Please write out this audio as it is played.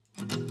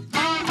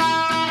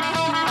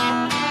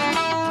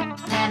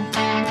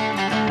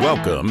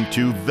Welcome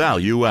to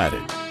Value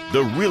Added,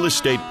 the real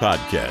estate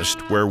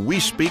podcast where we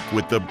speak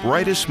with the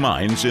brightest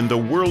minds in the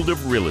world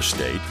of real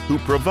estate who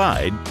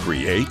provide,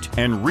 create,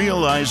 and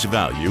realize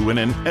value in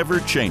an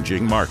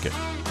ever-changing market.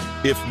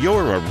 If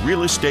you're a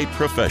real estate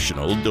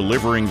professional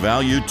delivering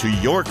value to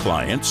your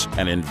clients,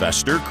 an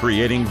investor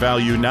creating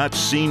value not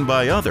seen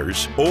by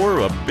others, or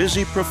a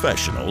busy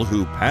professional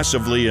who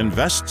passively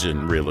invests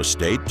in real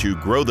estate to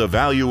grow the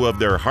value of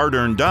their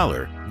hard-earned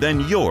dollar, then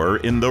you're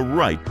in the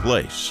right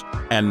place.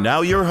 And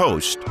now your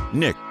host,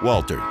 Nick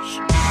Walters.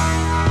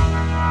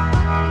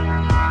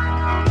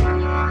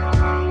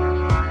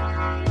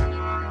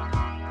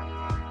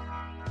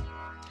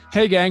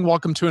 Hey gang,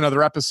 welcome to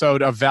another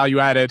episode of Value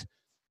Added,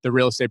 the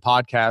real estate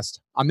podcast.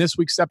 On this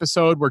week's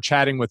episode, we're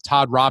chatting with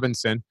Todd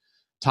Robinson.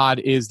 Todd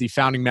is the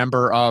founding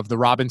member of the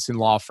Robinson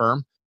Law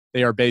Firm.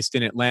 They are based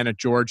in Atlanta,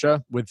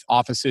 Georgia, with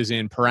offices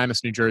in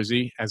Paramus, New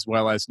Jersey, as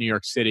well as New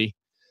York City.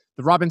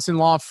 The Robinson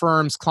Law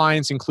Firm's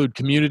clients include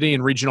community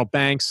and regional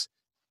banks,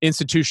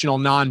 institutional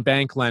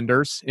non-bank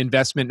lenders,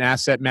 investment and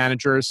asset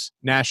managers,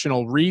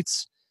 national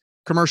REITs,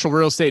 commercial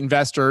real estate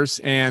investors,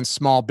 and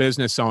small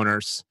business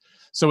owners.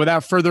 So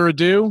without further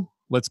ado,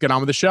 let's get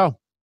on with the show.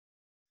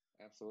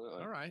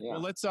 Absolutely. All right. Yeah.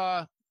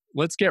 Well,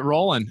 let's get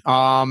rolling.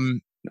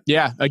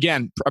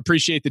 Again,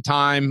 appreciate the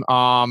time.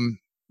 I'm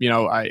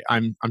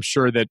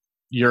sure that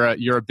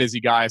you're a busy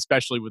guy,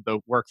 especially with the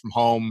work from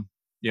home,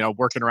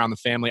 working around the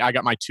family. I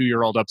got my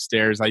 2-year-old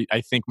upstairs. I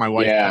think my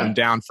wife put him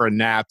down for a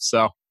nap.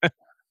 So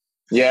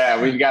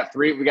yeah, we got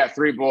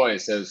three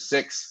boys. So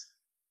 6,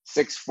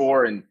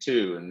 4, and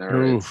 2, and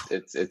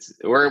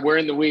we're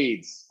in the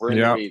weeds. We're in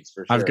the weeds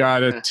for sure. I've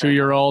got a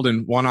 2-year-old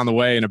and one on the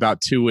way in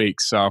about 2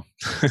 weeks. So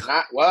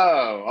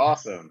whoa,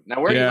 awesome.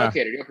 Now where are you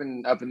located? Are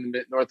you up in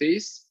the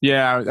Northeast?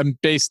 Yeah, I'm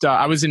based.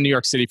 I was in New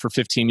York City for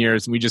 15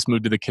 years, and we just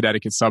moved to the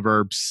Connecticut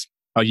suburbs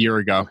a year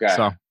ago. Okay.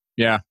 So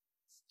yeah.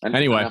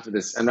 Anyway,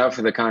 enough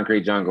of the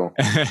concrete jungle.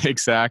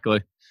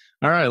 Exactly.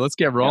 All right, let's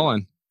get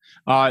rolling.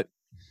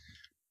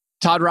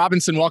 Todd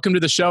Robinson, welcome to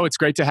the show. It's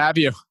great to have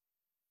you.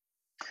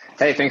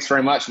 Hey, thanks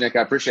very much, Nick.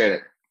 I appreciate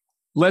it.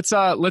 Let's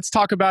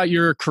talk about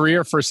your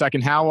career for a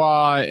second.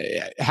 How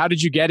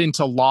did you get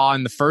into law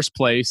in the first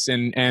place,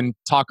 and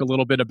talk a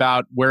little bit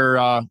about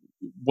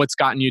what's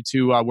gotten you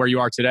to where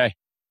you are today?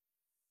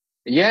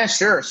 Yeah,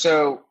 sure.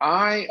 So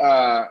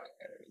I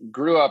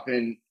grew up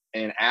in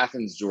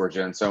Athens,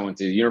 Georgia, and so I went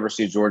to the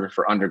University of Georgia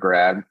for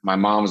undergrad. My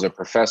mom was a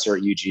professor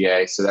at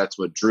UGA, so that's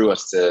what drew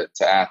us to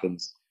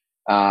Athens.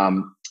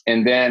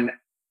 And then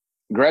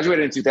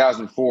graduated in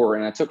 2004,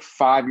 and I took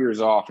 5 years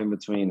off in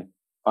between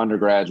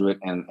undergraduate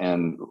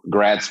and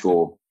grad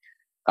school.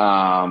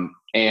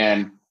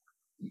 It's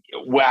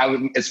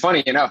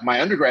funny enough,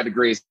 my undergrad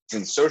degree is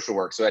in social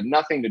work, so it had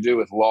nothing to do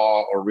with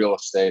law or real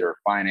estate or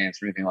finance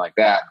or anything like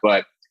that.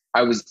 But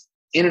I was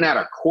in and out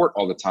of court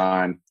all the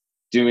time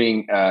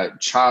doing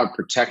child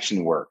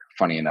protection work,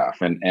 funny enough.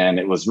 And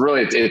it was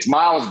really, it's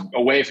miles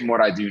away from what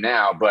I do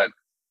now, but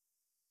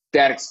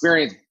that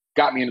experience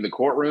got me into the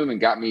courtroom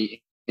and got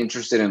me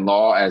interested in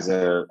law as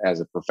a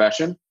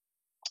profession.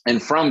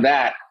 And from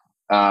that,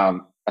 I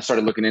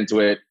started looking into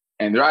it,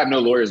 and I have no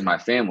lawyers in my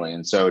family.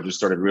 And so just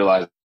started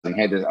realizing,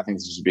 hey, I think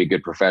this would be a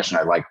good profession.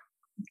 I like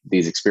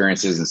these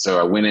experiences. And so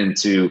I went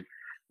into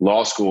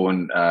law school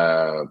and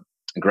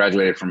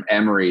graduated from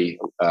Emory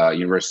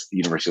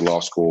University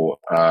Law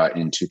School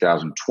in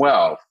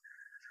 2012,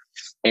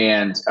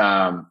 and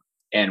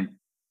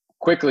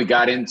quickly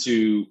got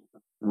into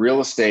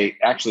real estate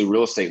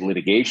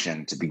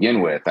litigation to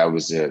begin with.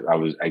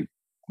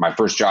 My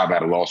first job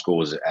out of law school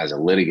was as a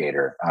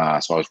litigator.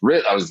 So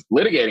I was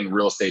litigating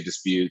real estate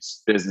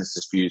disputes, business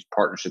disputes,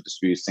 partnership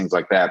disputes, things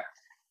like that,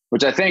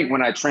 which I think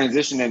when I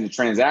transitioned into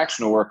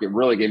transactional work, it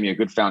really gave me a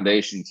good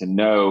foundation to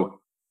know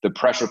the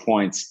pressure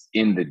points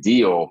in the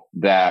deal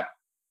that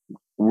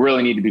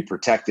really need to be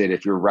protected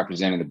if you're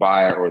representing the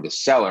buyer or the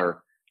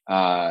seller,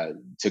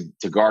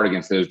 to guard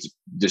against those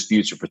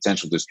disputes or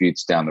potential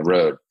disputes down the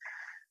road.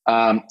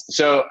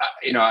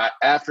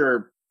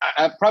 After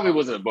I probably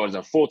was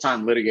a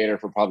full-time litigator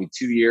for probably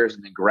 2 years,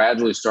 and then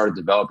gradually started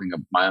developing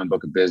my own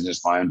book of business,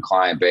 my own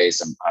client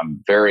base.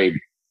 I'm very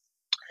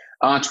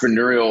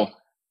entrepreneurial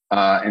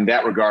in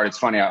that regard. It's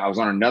funny. I was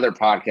on another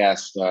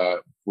podcast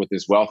with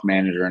this wealth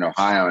manager in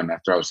Ohio, and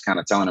after I was kind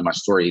of telling him my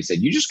story, he said,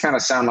 "You just kind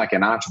of sound like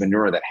an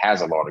entrepreneur that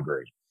has a law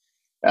degree,"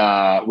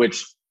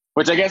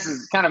 which I guess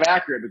is kind of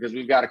accurate, because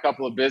we've got a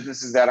couple of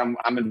businesses that I'm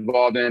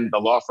involved in. The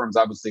law firm's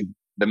obviously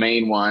the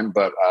main one,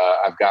 but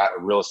I've got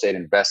a real estate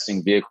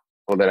investing vehicle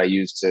that I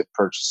use to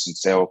purchase and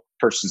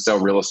sell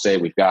real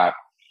estate. We've got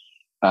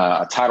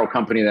a title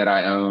company that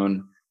I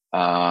own.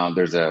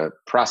 There's a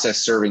process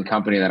serving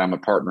company that I'm a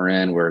partner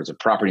in, where it's a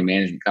property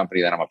management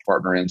company that I'm a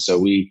partner in. So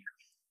we've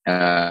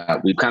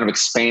kind of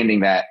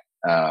expanding that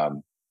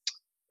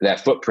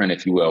footprint,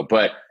 if you will.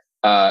 But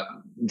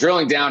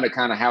drilling down to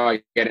kind of how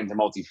I get into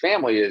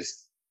multifamily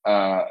is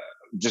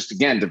just,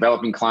 again,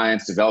 developing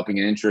clients, developing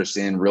an interest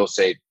in real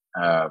estate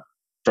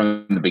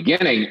from the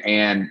beginning,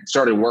 and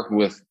started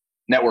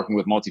networking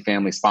with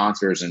multifamily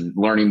sponsors and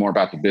learning more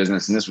about the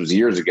business. And this was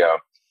years ago.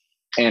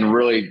 and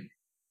really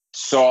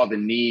saw the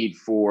need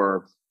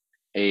for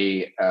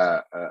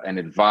an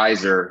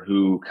advisor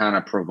who kind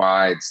of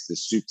provides the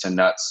soup to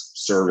nuts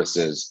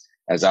services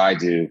as I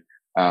do.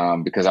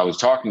 Because I was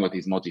talking with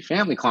these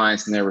multifamily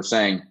clients and they were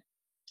saying,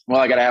 well,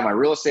 I got to have my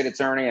real estate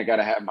attorney. I got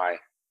to have my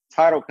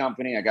title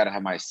company. I got to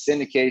have my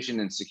syndication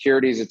and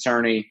securities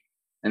attorney.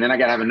 And then I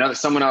got to have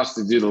someone else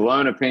to do the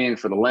loan opinion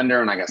for the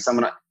lender. And I got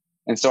someone.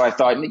 And so I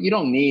thought, you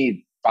don't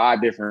need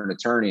 5 different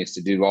attorneys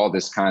to do all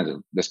this kind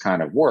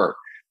of work.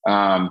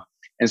 And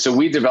so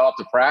we developed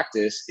a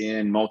practice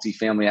in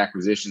multifamily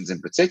acquisitions in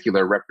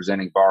particular,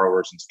 representing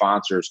borrowers and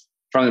sponsors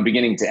from the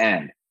beginning to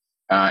end.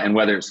 And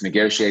whether it's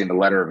negotiating the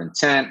letter of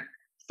intent,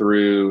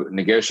 through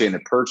negotiating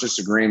the purchase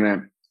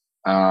agreement,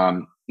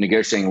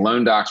 negotiating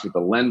loan docs with the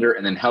lender,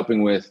 and then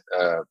helping with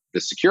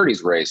the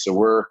securities raise. So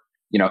we're,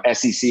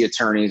 SEC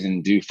attorneys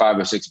and do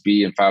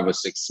 506B and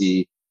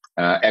 506C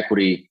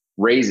equity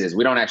raises.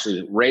 We don't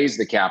actually raise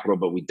the capital,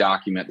 but we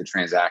document the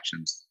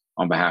transactions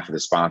on behalf of the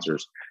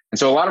sponsors. And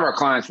so a lot of our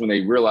clients, when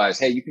they realize,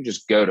 hey, you can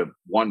just go to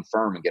one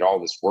firm and get all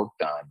this work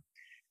done,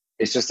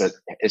 it's just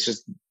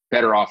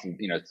better off,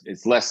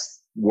 it's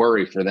less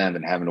worry for them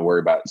than having to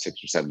worry about 6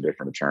 or 7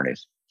 different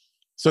attorneys.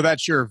 So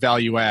that's your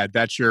value add.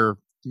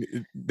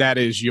 That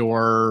is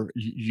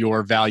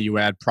your value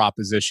add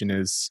proposition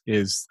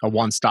is a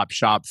one-stop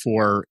shop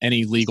for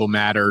any legal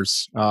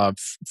matters,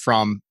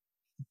 from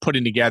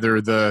putting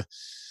together the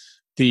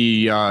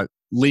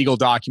legal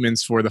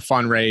documents for the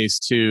fundraise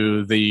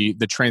to the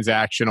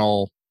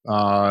transactional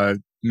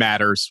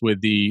matters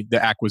with the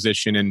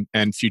acquisition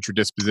and future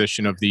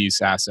disposition of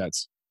these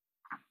assets.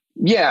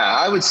 Yeah,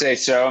 I would say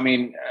so. I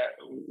mean,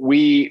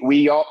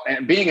 we all,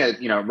 and being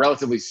a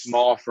relatively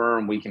small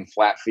firm, we can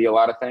flat fee a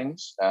lot of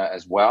things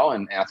as well,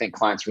 and I think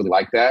clients really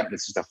like that.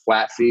 It's just a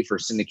flat fee for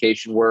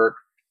syndication work.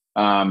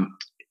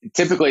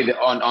 Typically,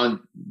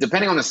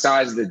 depending on the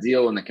size of the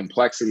deal and the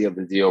complexity of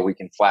the deal, we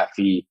can flat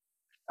fee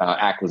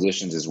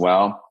acquisitions as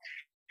well.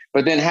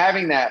 But then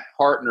having that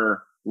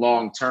partner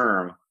long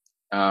term,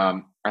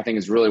 I think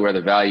is really where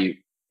the value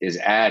is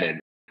added.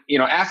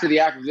 After the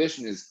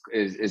acquisition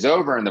is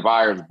over and the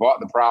buyers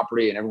bought the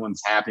property and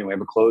everyone's happy, and we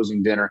have a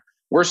closing dinner,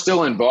 we're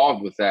still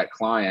involved with that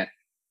client,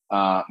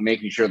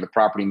 making sure the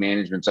property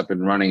management's up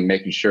and running,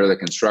 making sure the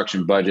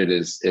construction budget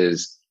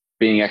is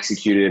being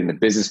executed and the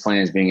business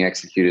plan is being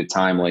executed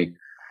timely.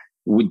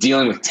 We're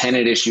dealing with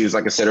tenant issues.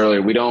 Like I said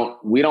earlier,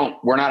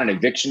 we're not an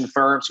eviction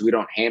firm, so we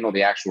don't handle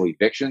the actual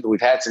evictions.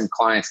 We've had some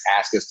clients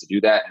ask us to do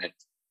that, and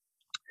it's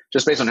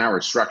just based on how we're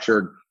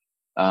structured.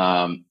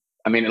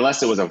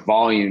 Unless it was a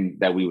volume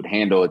that we would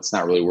handle, it's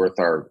not really worth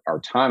our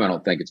time. I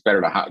don't think it's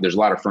better to. There's a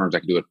lot of firms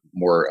that can do it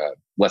more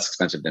less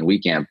expensive than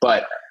we can.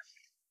 But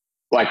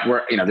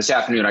this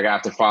afternoon, I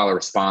got to file a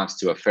response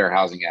to a Fair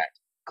Housing Act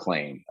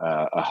claim,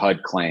 a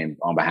HUD claim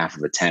on behalf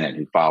of a tenant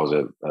who files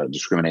a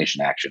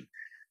discrimination action.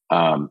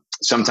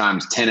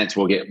 Sometimes tenants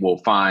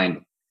will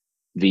find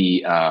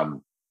in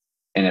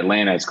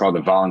Atlanta, it's called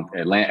the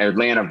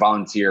Atlanta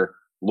Volunteer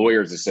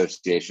Lawyers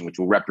Association, which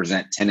will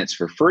represent tenants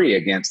for free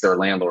against their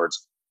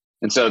landlords.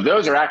 And so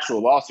those are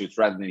actual lawsuits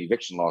rather than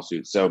eviction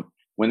lawsuits. So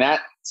when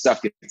that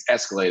stuff gets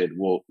escalated,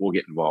 we'll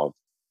get involved.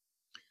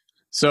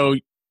 So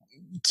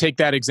take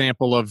that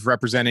example of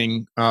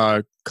representing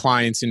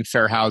clients in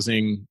fair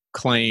housing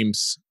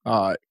claims.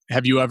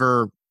 Have you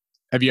ever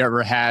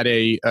had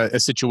a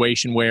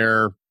situation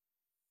where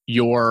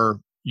your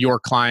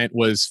client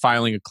was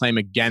filing a claim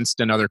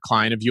against another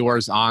client of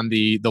yours on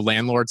the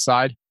landlord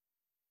side?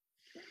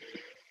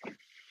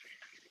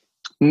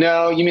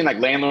 No, you mean like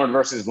landlord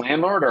versus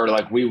landlord, or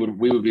like we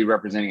would be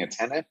representing a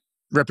tenant?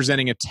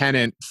 Representing a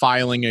tenant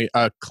filing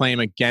a claim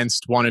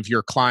against one of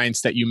your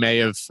clients that you may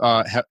have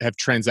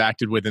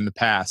transacted with in the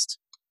past.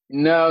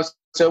 No,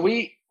 so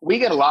we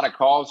get a lot of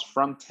calls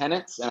from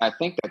tenants, and I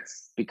think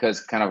that's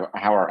because kind of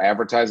how our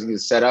advertising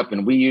is set up.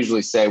 And we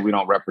usually say we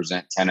don't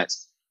represent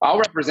tenants. I'll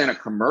represent a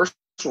commercial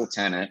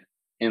tenant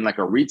in like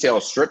a retail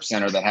strip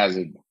center that has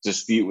a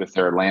dispute with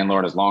their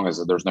landlord as long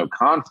as there's no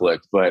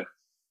conflict. But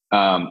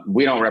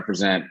we don't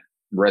represent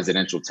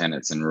residential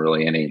tenants in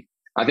really any.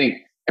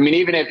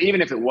 Even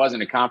if it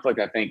wasn't a conflict,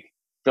 I think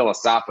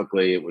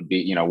philosophically it would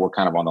be, we're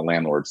kind of on the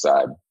landlord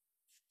side.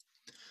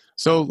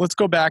 So let's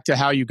go back to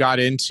how you got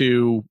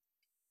into,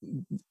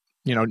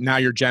 now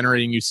you're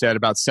generating, you said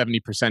about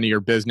 70% of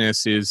your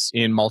business is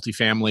in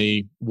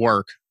multifamily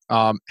work.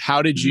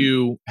 How did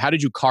you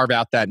carve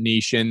out that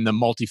niche in the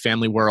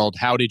multifamily world?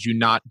 How did you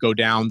not go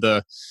down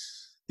the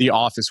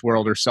office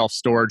world or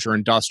self-storage or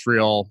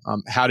industrial?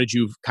 How did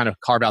you kind of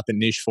carve out the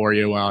niche for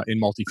you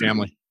in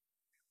multifamily?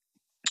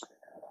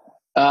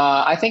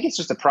 I think it's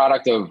just a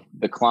product of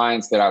the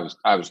clients that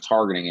I was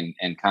targeting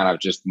and kind of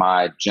just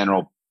my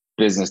general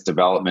business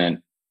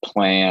development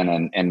plan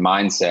and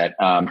mindset.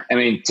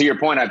 To your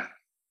point,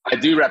 I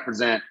do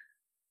represent,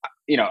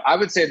 I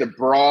would say the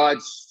broad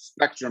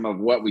spectrum of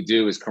what we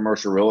do is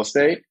commercial real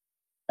estate.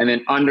 And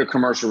then under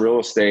commercial real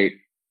estate,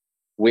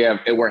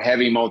 we're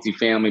heavy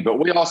multifamily, but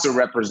we also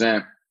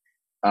represent,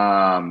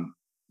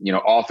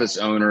 office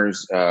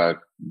owners,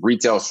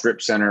 retail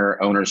strip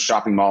center owners,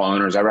 shopping mall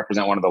owners. I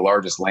represent one of the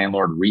largest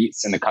landlord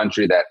REITs in the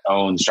country that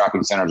owns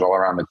shopping centers all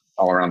around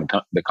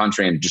the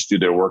country and just do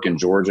their work in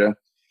Georgia.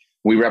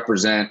 We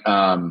represent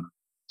a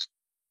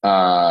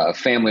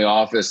family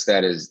office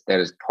that is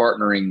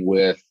partnering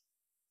with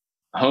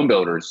home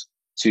builders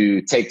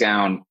to take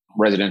down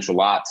residential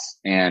lots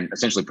and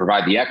essentially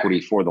provide the equity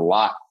for the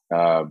lot,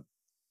 for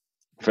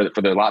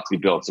the lot to be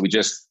built. So we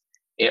just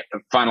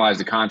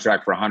finalized a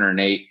contract for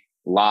 108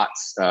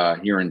 lots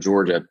here in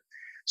Georgia.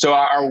 So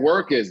our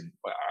work is,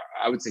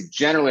 I would say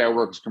generally our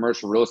work is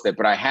commercial real estate,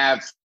 but I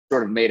have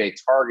sort of made a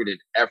targeted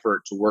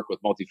effort to work with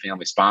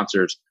multifamily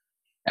sponsors.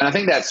 And I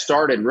think that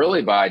started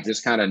really by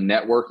just kind of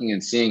networking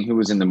and seeing who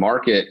was in the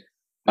market.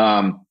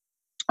 I'm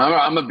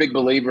a big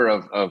believer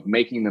of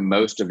making the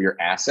most of your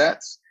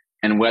assets,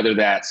 and whether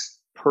that's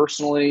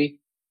personally,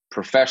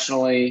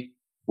 professionally,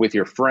 with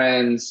your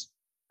friends,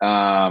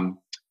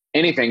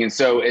 anything. And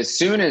so as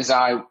soon as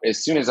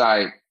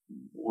I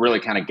really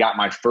kind of got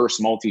my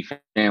first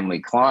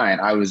multifamily client,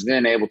 I was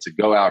then able to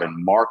go out and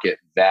market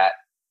that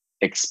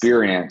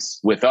experience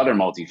with other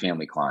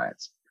multifamily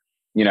clients.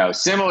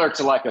 Similar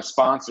to like a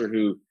sponsor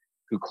who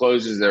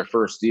closes their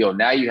first deal.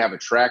 Now you have a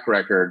track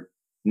record.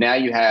 Now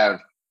you have,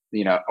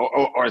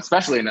 or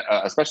especially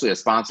a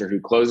sponsor who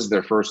closes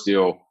their first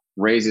deal,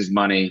 raises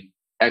money,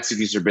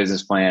 executes their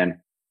business plan,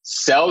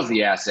 sells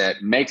the asset,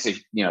 makes a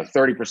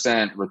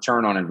 30%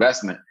 return on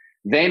investment.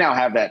 They now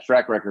have that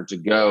track record to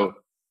go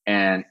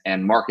and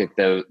market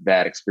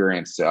that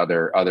experience to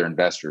other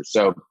investors.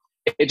 So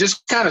it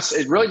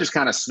really just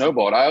kind of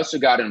snowballed. I also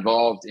got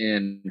involved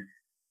in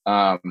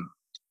a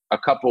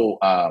couple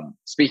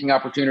speaking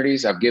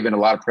opportunities. I've given a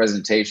lot of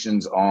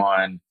presentations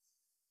on.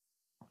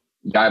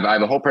 I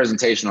have a whole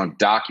presentation on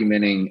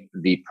documenting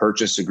the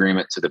purchase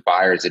agreement to the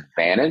buyer's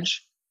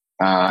advantage,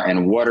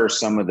 and what are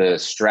some of the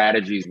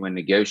strategies when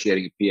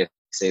negotiating a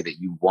PSA that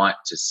you want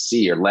to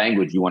see, or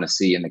language you want to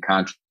see in the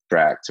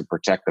contract to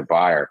protect the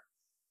buyer.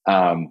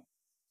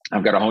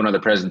 I've got a whole other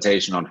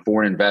presentation on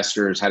foreign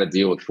investors, how to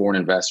deal with foreign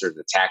investors,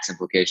 the tax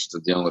implications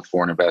of dealing with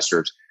foreign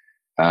investors.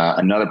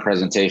 Another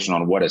presentation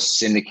on what a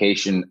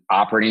syndication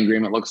operating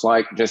agreement looks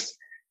like, just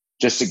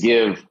to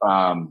give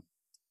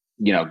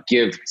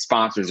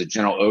sponsors a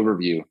general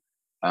overview.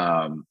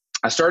 I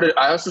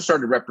also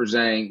started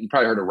representing, you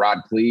probably heard of Rod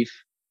Cleef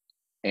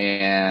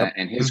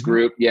and his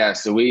group. Yeah.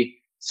 So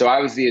I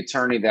was the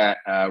attorney that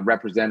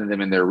represented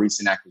them in their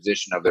recent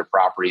acquisition of their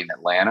property in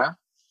Atlanta.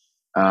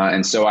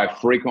 And so I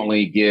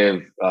frequently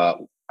give,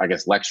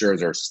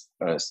 lectures or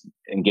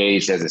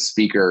engaged as a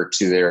speaker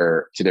to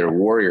their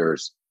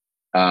warriors,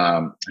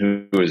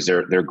 who is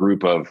their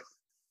group of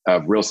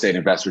real estate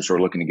investors who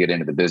are looking to get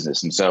into the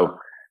business. And so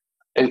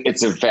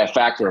it's a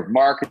factor of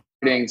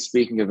marketing,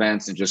 speaking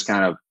events, and just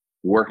kind of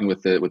working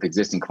with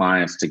existing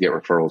clients to get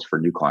referrals for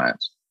new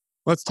clients.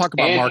 Let's talk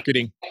about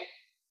marketing.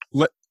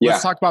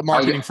 Let's talk about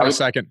marketing for a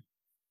second.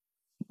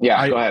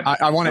 Yeah, go ahead.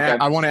 I want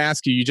to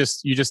ask you. You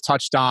just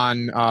touched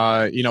on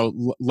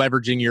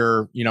leveraging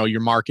your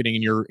marketing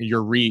and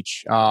your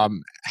reach. How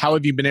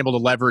have you been able to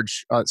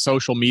leverage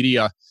social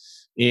media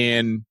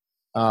in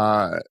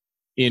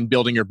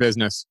building your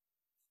business?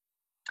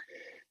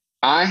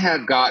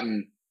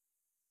 I'm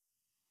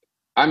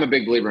a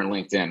big believer in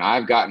LinkedIn.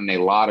 I've gotten a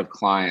lot of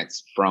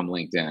clients from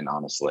LinkedIn,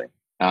 honestly.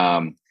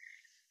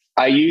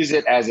 I use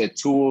it as a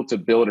tool to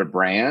build a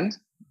brand.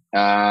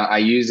 I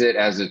use it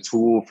as a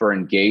tool for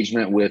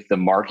engagement with the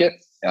market,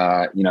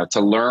 to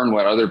learn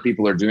what other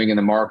people are doing in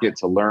the market,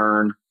 to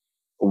learn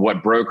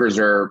what brokers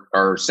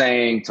are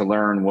saying, to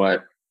learn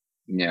what,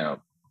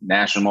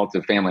 National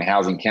Multifamily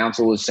Housing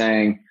Council is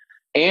saying.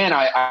 And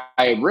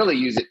I really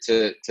use it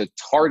to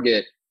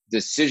target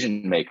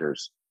decision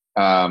makers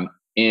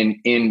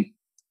in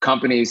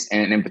companies,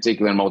 and in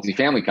particular in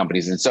multifamily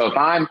companies. And so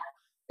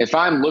if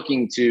I'm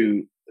looking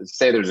to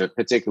say there's a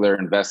particular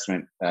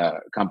investment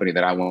company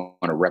that I want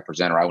to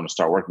represent or I want to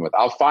start working with,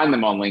 I'll find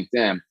them on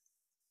LinkedIn.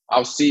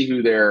 I'll see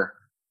who their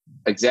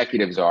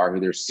executives are, who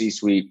their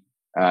C-suite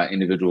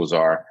individuals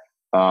are.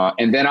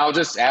 And then I'll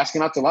just ask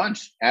them out to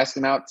lunch, ask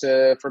them out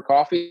for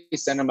coffee,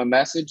 send them a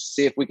message,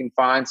 see if we can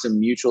find some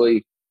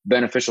mutually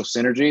beneficial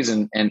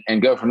synergies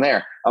and go from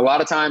there. A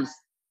lot of times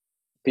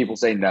people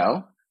say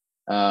no,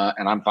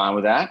 and I'm fine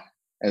with that,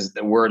 as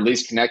we're at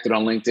least connected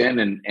on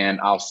LinkedIn,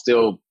 and I'll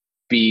still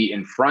be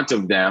in front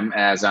of them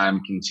as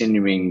I'm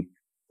continuing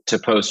to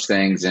post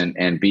things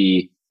and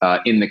be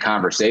in the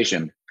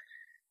conversation.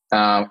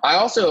 I'm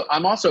also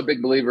a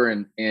big believer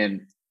in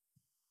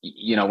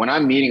when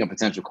I'm meeting a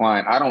potential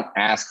client, I don't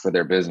ask for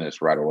their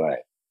business right away,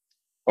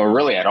 or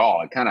really at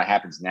all. It kind of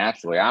happens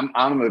naturally.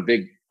 I'm a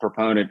big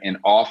proponent in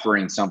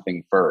offering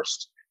something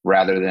first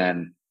rather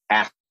than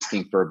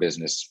asking for a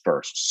business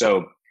first.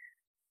 So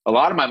a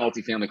lot of my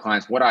multifamily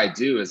clients, what I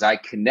do is I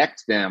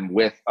connect them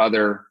with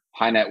other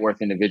high net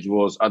worth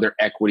individuals, other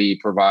equity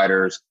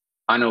providers.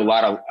 I do a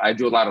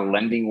lot of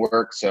lending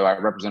work. So I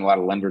represent a lot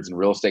of lenders in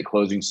real estate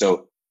closing.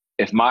 So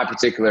if my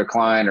particular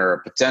client or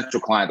a potential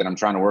client that I'm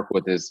trying to work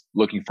with is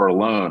looking for a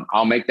loan,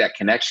 I'll make that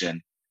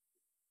connection.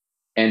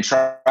 and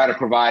try to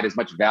provide as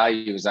much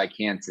value as I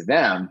can to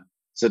them,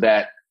 so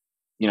that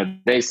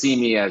they see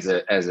me as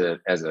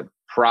a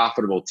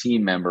profitable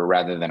team member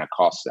rather than a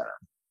cost center.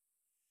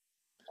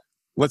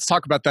 Let's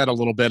talk about that a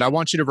little bit. I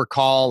want you to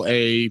recall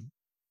a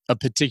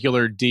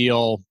particular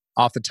deal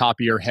off the top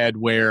of your head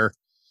where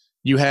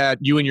you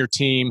and your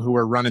team who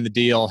were running the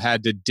deal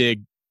had to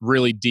dig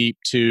really deep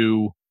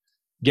to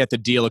get the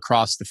deal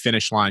across the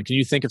finish line. Can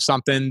you think of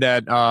something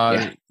that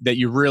that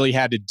you really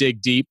had to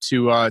dig deep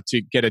to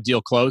get a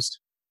deal closed?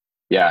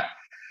 Yeah,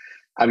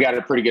 I've got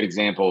a pretty good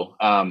example.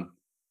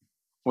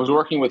 Was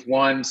working with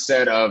one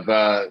set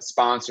of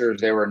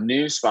sponsors. They were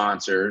new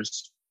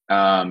sponsors,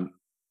 and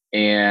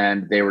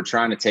they were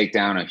trying to take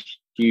down a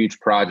huge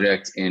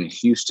project in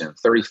Houston,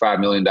 $35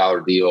 million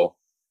deal,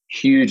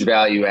 huge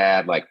value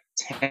add, like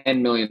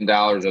 $10 million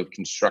of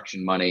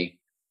construction money.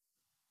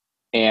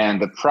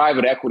 And the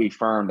private equity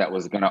firm that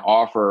was going to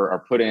offer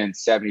or put in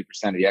 70%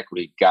 of the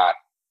equity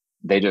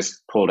they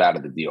just pulled out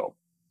of the deal.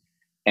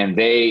 And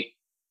it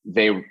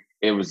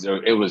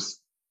was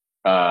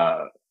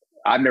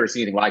I've never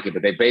seen anything like it,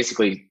 but they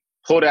basically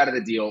pulled out of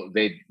the deal.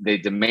 They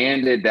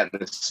demanded that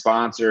the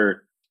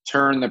sponsor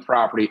turn the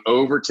property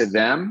over to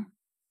them,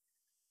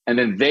 and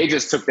then they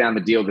just took down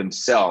the deal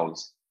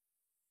themselves.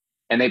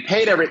 And they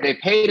paid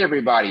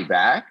everybody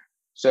back,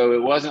 so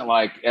it wasn't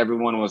like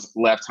everyone was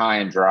left high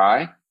and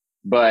dry.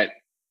 But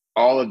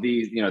all of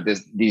these,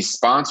 these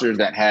sponsors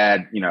that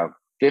had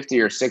 50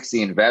 or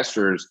 60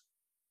 investors,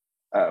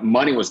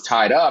 money was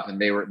tied up,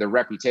 and their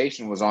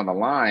reputation was on the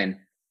line.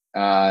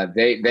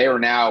 They are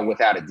now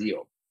without a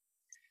deal.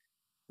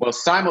 Well,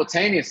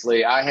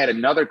 simultaneously, I had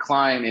another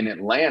client in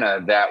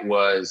Atlanta that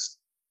was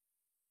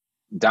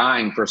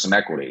dying for some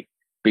equity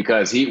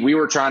because we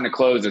were trying to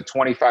close a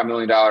 $25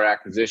 million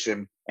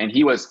acquisition, and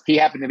he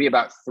happened to be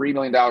about $3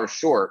 million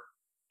short,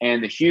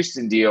 and the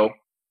Houston deal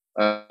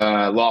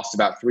lost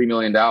about $3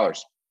 million.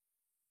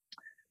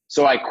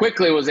 So I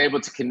quickly was able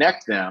to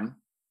connect them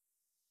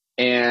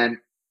and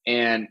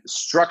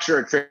structure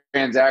a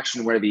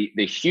transaction where the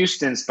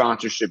Houston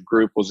sponsorship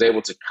group was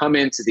able to come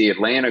into the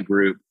Atlanta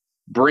group,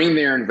 bring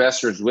their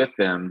investors with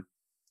them,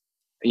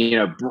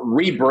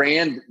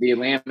 rebrand the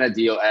Atlanta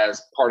deal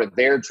as part of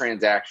their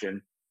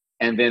transaction.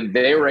 And then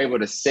they were able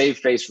to save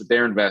face with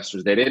their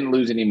investors. They didn't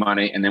lose any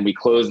money. And then we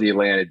closed the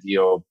Atlanta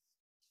deal,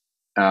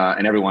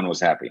 and everyone was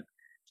happy.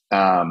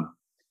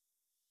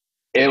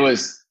 It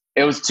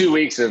was 2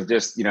 weeks of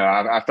just,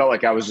 I felt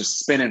like I was just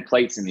spinning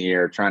plates in the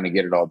air trying to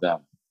get it all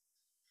done.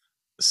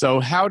 So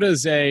how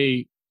does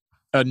a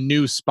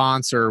new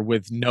sponsor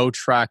with no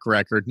track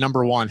record,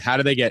 number one, how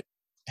do they get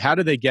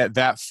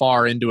that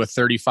far into a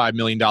 $35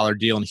 million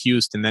deal in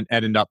Houston, then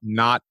ended up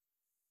not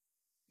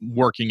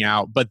working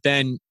out? But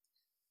then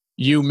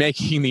you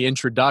making the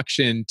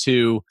introduction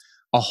to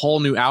a whole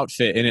new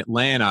outfit in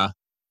Atlanta,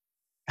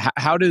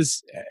 how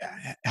does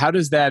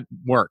that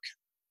work?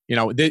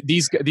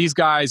 These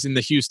guys in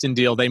the Houston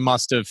deal, they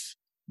must have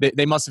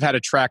had a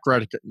track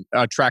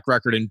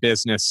record in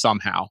business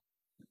somehow.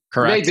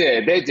 Correct.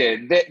 They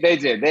did.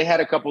 They had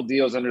a couple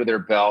deals under their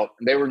belt.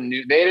 They were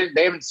new. They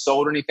haven't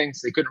sold anything,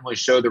 so they couldn't really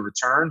show the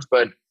returns.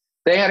 But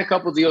they had a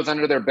couple deals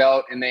under their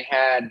belt, and they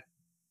had,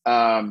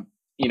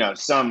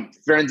 some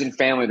friends and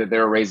family that they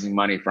were raising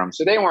money from.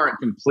 So they weren't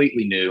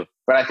completely new.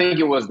 But I think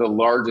it was the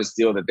largest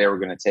deal that they were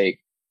going to take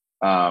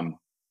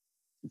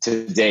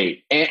to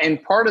date.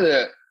 And part of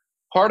the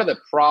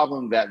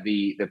problem that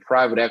the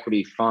private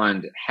equity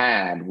fund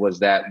had was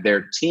that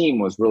their team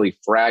was really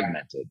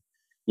fragmented.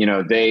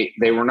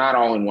 They were not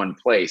all in one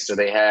place. So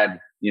they had,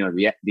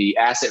 the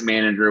asset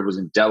manager was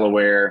in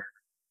Delaware.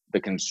 The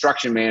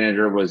construction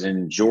manager was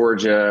in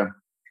Georgia.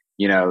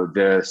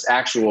 The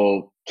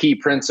actual key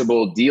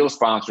principal deal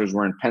sponsors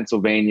were in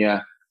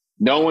Pennsylvania.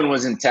 No one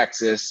was in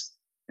Texas.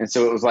 And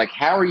so it was like,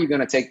 how are you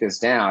going to take this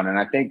down? And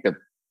I think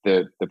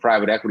the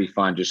private equity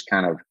fund just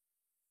kind of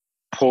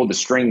pulled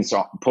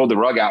the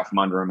rug out from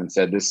under them and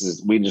said,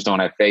 we just don't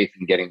have faith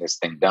in getting this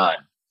thing done.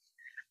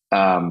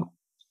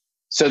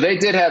 So they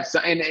did have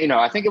some, and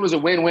I think it was a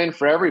win-win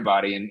for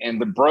everybody. And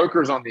the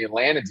brokers on the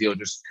Atlanta deal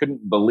just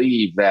couldn't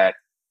believe that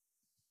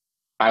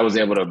I was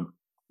able to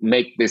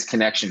make this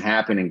connection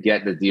happen and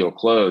get the deal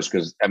closed.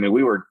 Because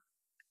we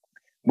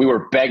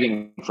were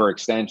begging for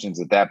extensions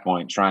at that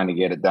point, trying to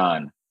get it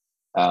done.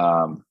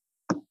 Well,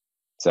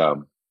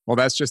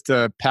 that's just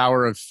the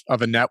power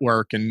of a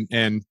network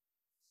and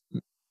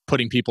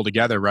putting people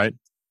together, right?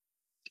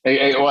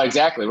 Well,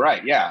 exactly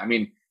right. Yeah,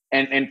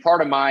 and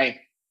part of my.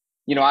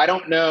 I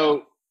don't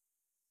know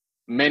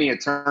many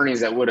attorneys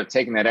that would have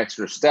taken that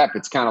extra step.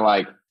 It's kind of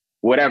like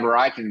whatever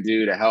I can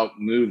do to help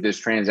move this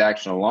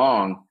transaction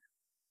along.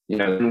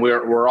 And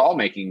we're all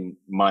making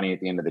money at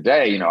the end of the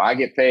day. I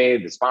get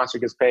paid, the sponsor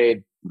gets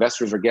paid,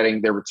 investors are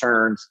getting their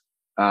returns.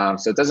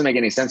 So it doesn't make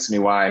any sense to me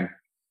why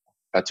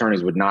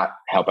attorneys would not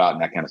help out in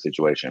that kind of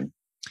situation.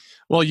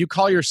 Well, you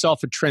call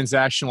yourself a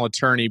transactional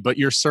attorney, but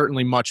you're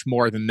certainly much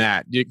more than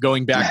that.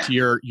 Going back to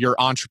your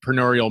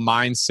entrepreneurial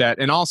mindset,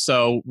 and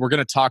also we're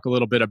going to talk a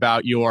little bit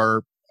about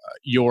your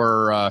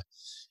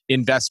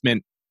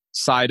investment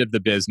side of the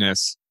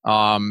business.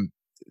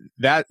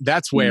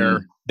 that's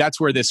where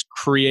this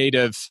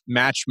creative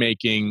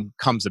matchmaking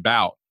comes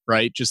about,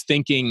 right? Just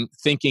thinking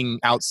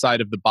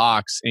outside of the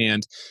box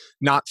and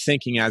not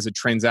thinking as a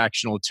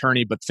transactional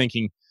attorney, but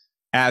thinking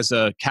as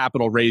a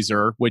capital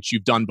raiser, which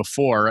you've done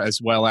before, as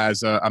well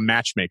as a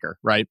matchmaker,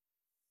 right?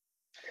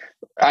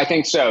 I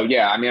think so.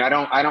 Yeah. I mean, I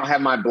don't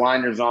have my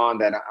blinders on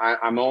that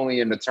I'm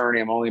only an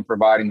attorney. I'm only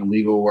providing the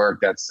legal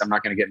work. I'm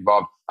not going to get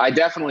involved. I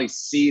definitely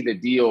see the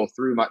deal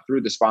through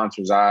the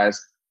sponsor's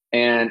eyes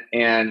and,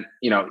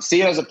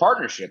 see it as a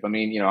partnership. I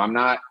mean,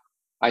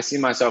 I see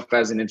myself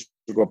as an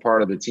integral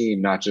part of the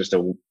team, not just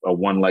a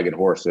one-legged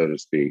horse, so to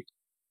speak.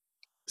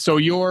 So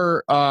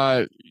your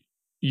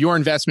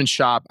investment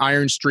shop,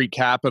 Iron Street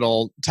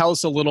Capital, tell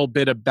us a little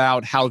bit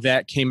about how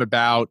that came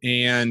about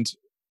and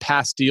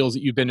past deals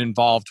that you've been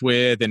involved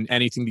with and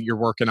anything that you're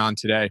working on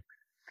today.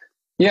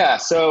 Yeah.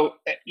 So,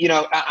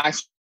 I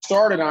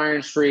started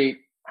Iron Street,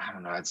 I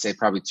don't know, I'd say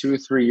probably 2 or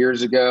 3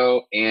 years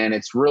ago. And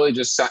it's really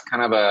just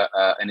kind of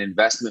an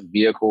investment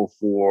vehicle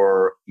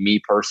for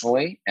me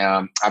personally.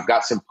 I've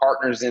got some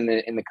partners in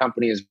the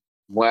company as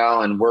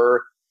well. And we're,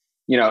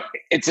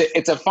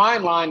 it's a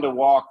fine line to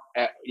walk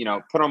at,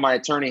 put on my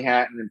attorney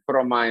hat and then put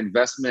on my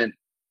investment,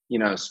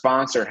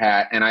 sponsor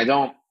hat. And I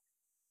don't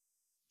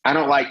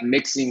like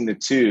mixing the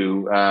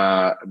two,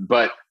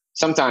 but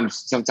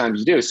sometimes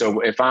you do. So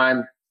if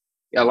I'm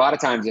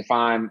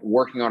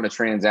working on a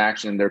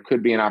transaction, there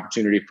could be an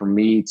opportunity for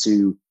me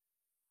to,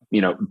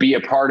 be a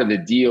part of the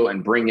deal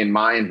and bring in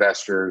my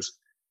investors,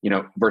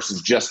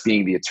 versus just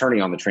being the attorney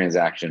on the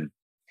transaction.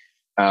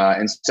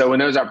 And so when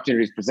those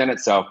opportunities present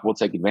itself, we'll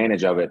take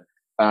advantage of it.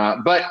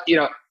 But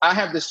I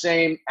have the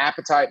same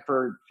appetite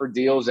for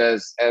deals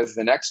as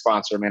the next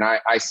sponsor. I mean,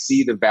 I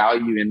see the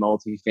value in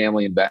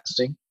multifamily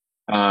investing.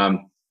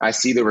 I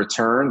see the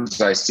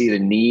returns. I see the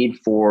need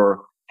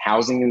for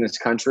housing in this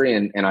country,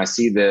 and I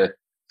see the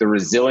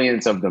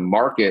resilience of the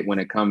market when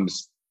it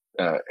comes,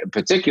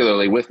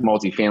 particularly with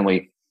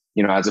multifamily,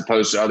 as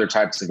opposed to other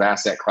types of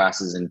asset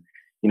classes. And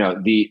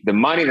the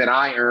money that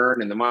I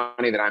earn and the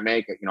money that I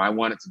make, I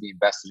want it to be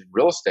invested in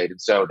real estate. And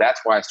so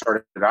that's why I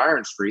started at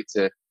Iron Street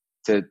to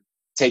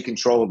take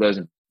control of those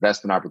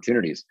investment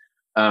opportunities.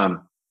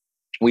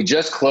 We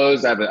just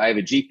closed. I have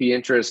a GP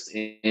interest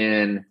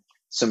in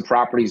some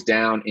properties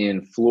down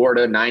in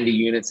Florida, 90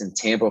 units in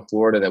Tampa,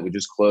 Florida, that we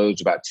just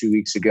closed about 2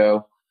 weeks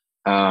ago.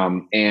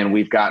 And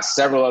we've got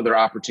several other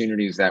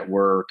opportunities that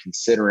we're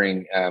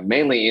considering,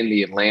 mainly in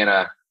the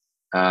Atlanta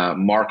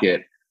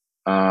market.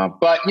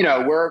 But,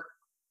 we're,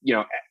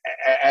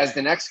 as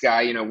the next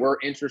guy, we're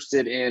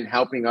interested in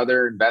helping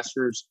other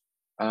investors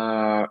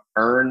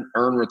earn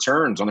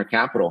returns on their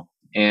capital,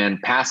 and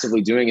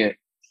passively doing it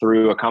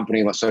through a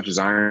company such as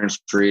Iron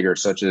Street or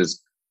such as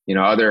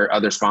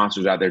other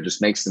sponsors out there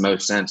just makes the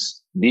most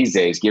sense these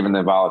days, given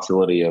the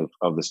volatility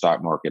of the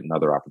stock market and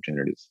other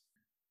opportunities.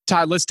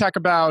 Todd, let's talk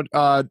about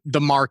the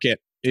market.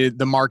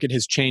 The market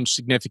has changed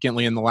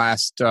significantly in the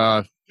last,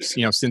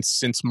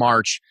 since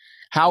March.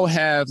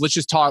 Let's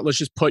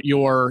just put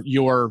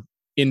your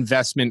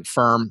investment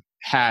firm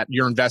hat,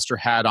 your investor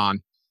hat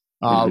on.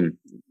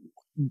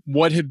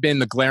 What have been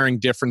the glaring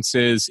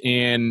differences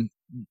in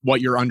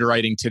what you're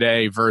underwriting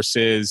today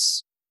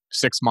versus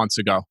 6 months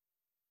ago?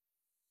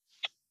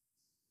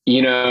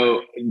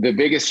 The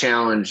biggest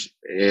challenge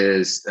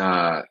is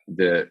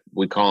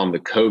we call them the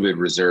COVID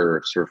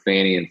reserves for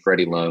Fannie and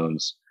Freddie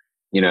loans.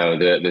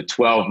 The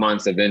 12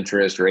 months of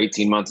interest or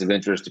 18 months of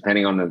interest,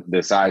 depending on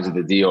the size of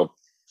the deal.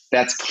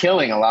 That's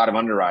killing a lot of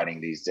underwriting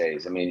these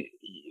days. I mean,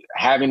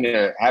 having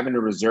to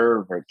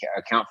reserve or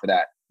account for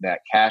that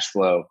cash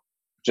flow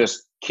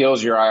just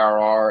kills your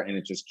IRR, and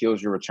it just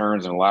kills your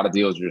returns. And a lot of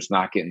deals are just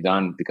not getting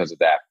done because of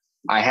that.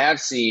 I have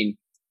seen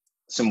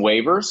some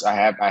waivers.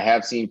 I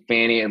have seen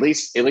Fannie, at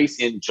least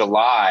in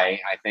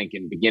July, I think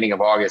in beginning of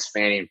August,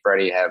 Fannie and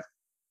Freddie have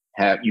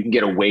you can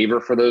get a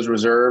waiver for those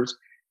reserves.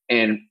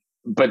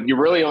 But you're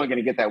really only going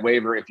to get that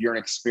waiver if you're an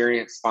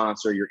experienced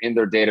sponsor, you're in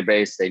their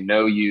database, they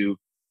know you.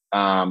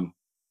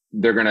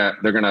 They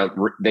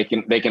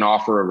can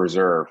offer a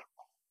reserve.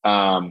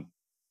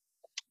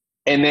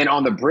 And then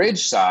on the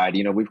bridge side,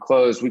 we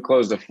closed a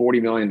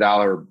 $44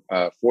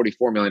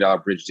 million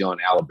bridge deal in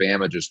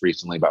Alabama just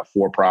recently, about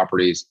 4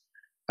 properties.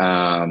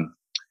 I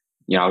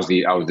was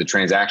the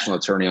transactional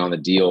attorney on the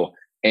deal,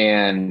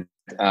 and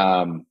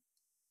the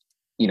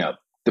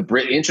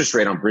interest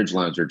rate on bridge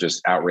loans are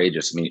just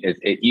outrageous. I mean,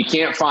 you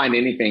can't find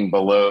anything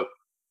below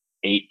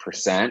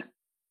 8%,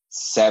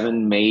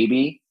 7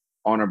 maybe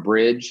on a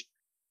bridge.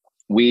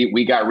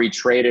 We got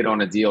retraded on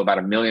a deal about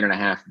 $1.5 million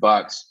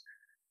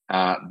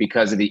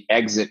because of the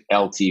exit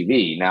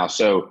LTV. Now,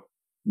 so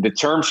the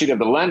term sheet of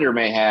the lender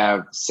may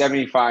have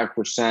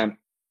 75%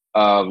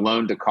 of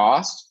loan to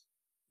cost,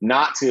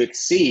 not to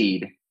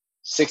exceed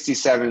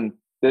 67,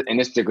 in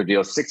this particular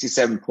deal,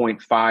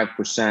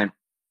 67.5%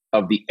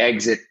 of the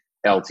exit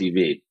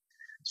LTV.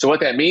 So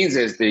what that means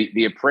is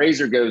the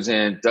appraiser goes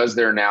in, does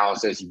their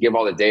analysis, you give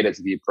all the data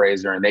to the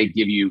appraiser, and they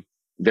give you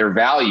their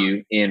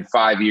value in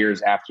 5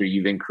 years after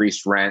you've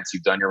increased rents,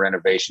 you've done your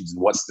renovations,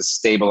 and what's the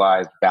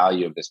stabilized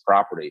value of this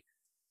property.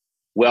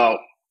 Well,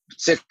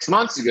 6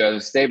 months ago,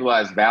 the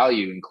stabilized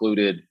value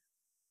included,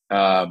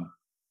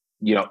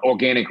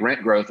 organic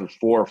rent growth of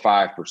 4 or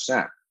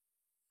 5%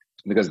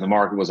 because the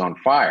market was on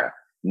fire.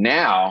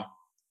 Now,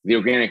 the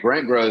organic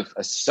rent growth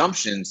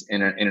assumptions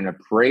in an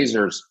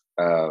appraiser's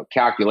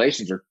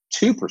calculations are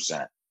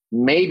 2%,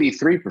 maybe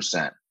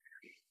 3%.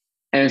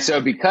 And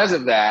so because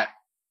of that,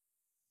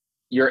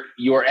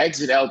 your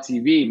exit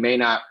LTV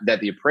that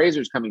the appraiser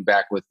is coming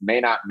back with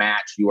may not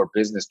match your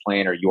business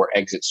plan or your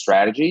exit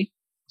strategy.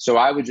 So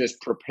I would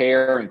just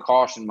prepare and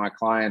caution my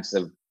clients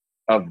of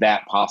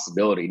that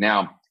possibility.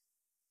 Now,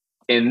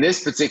 in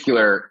this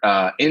particular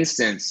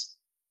instance,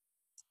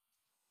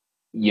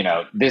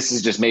 this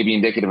is just maybe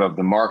indicative of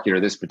the market or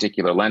this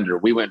particular lender.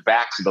 We went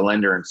back to the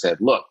lender and said,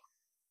 look,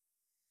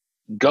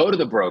 go to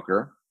the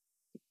broker.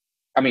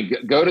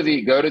 Go to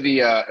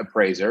the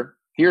appraiser.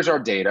 Here's our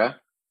data.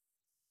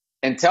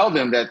 And tell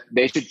them that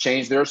they should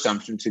change their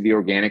assumption to the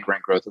organic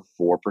rent growth of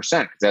 4%,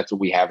 because that's what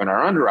we have in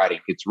our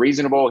underwriting. It's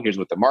reasonable. Here's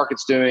what the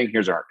market's doing.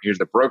 Here's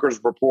the broker's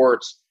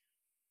reports.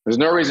 There's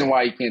no reason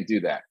why you can't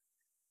do that.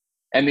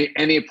 And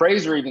the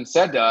appraiser even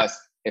said to us,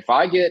 if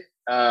I get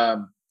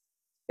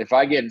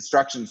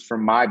instructions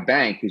from my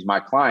bank, who's my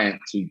client,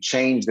 to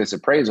change this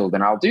appraisal,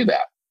 then I'll do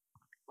that.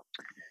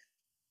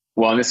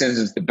 Well, in this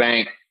instance, the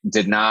bank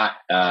did not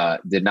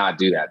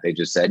do that. They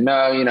just said,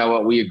 no, you know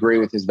what? We agree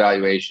with his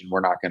valuation.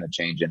 We're not going to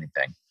change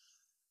anything.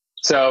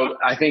 So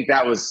I think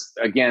that was,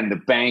 again, the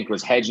bank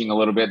was hedging a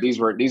little bit. These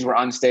were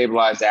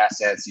unstabilized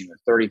assets,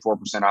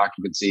 34%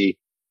 occupancy.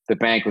 The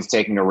bank was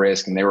taking a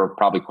risk, and they were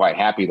probably quite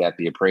happy that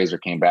the appraiser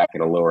came back at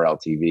a lower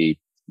LTV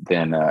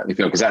than,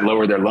 because that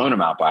lowered their loan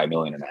amount by $1.5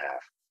 million.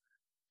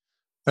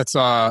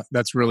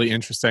 That's really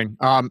interesting.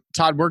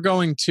 Todd, we're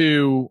going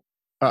to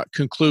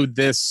conclude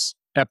this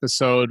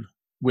episode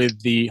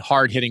with the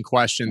hard-hitting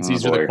questions.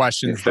 These are the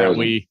questions that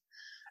we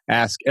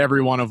ask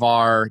every one of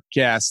our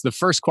guests. The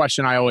first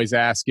question I always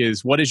ask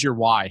is, what is your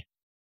why?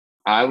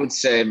 I would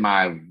say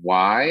my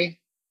why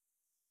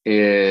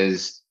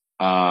is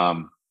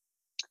for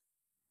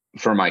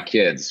my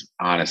kids,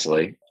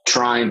 honestly.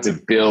 Trying to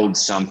build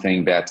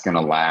something that's going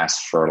to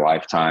last for a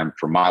lifetime,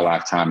 for my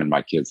lifetime and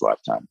my kids'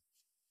 lifetime.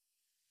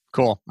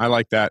 Cool. I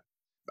like that.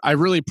 I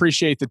really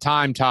appreciate the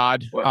time,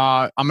 Todd.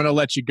 I'm going to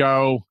let you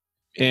go.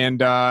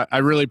 And I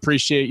really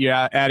appreciate you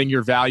adding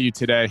your value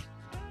today.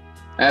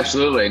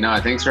 Absolutely. No,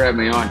 thanks for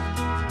having me on.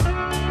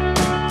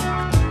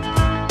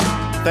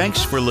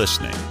 Thanks for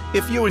listening.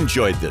 If you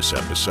enjoyed this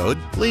episode,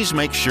 please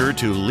make sure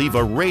to leave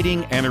a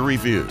rating and a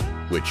review,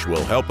 which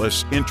will help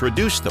us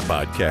introduce the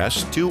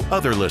podcast to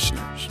other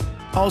listeners.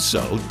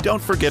 Also,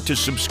 don't forget to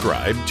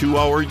subscribe to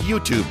our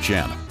YouTube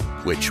channel,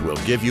 which will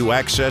give you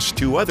access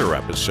to other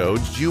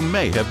episodes you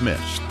may have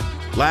missed.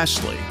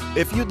 Lastly,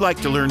 if you'd like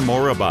to learn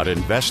more about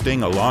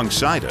investing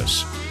alongside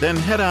us, then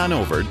head on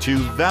over to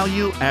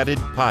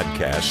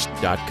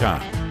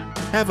valueaddedpodcast.com.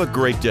 Have a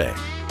great day,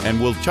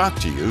 and we'll talk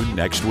to you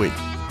next week.